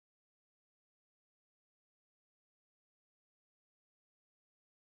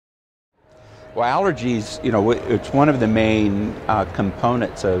Well, allergies, it's one of the main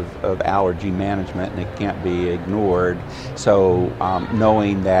components of allergy management, and it can't be ignored. So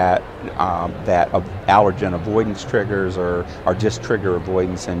knowing that allergen avoidance triggers or just trigger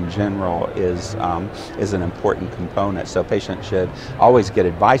avoidance in general is an important component. So patients should always get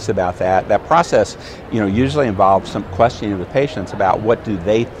advice about that. That process, usually involves some questioning of the patients about what do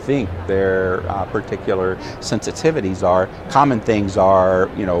they think their particular sensitivities are. Common things are,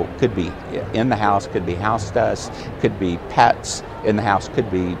 could be in the house, could be house dust, could be pets in the house, could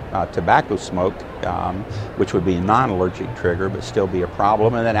be tobacco smoke, which would be a non-allergic trigger but still be a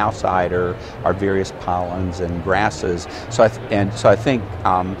problem, and then outside are various pollens and grasses. So I think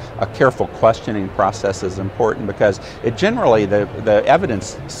a careful questioning process is important, because it generally, the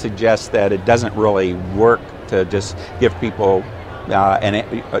evidence suggests that it doesn't really work to just give people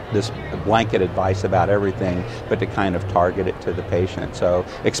this blanket advice about everything, but to kind of target it to the patient. So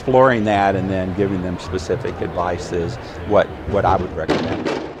exploring that and then giving them specific advice is what I would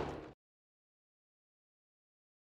recommend.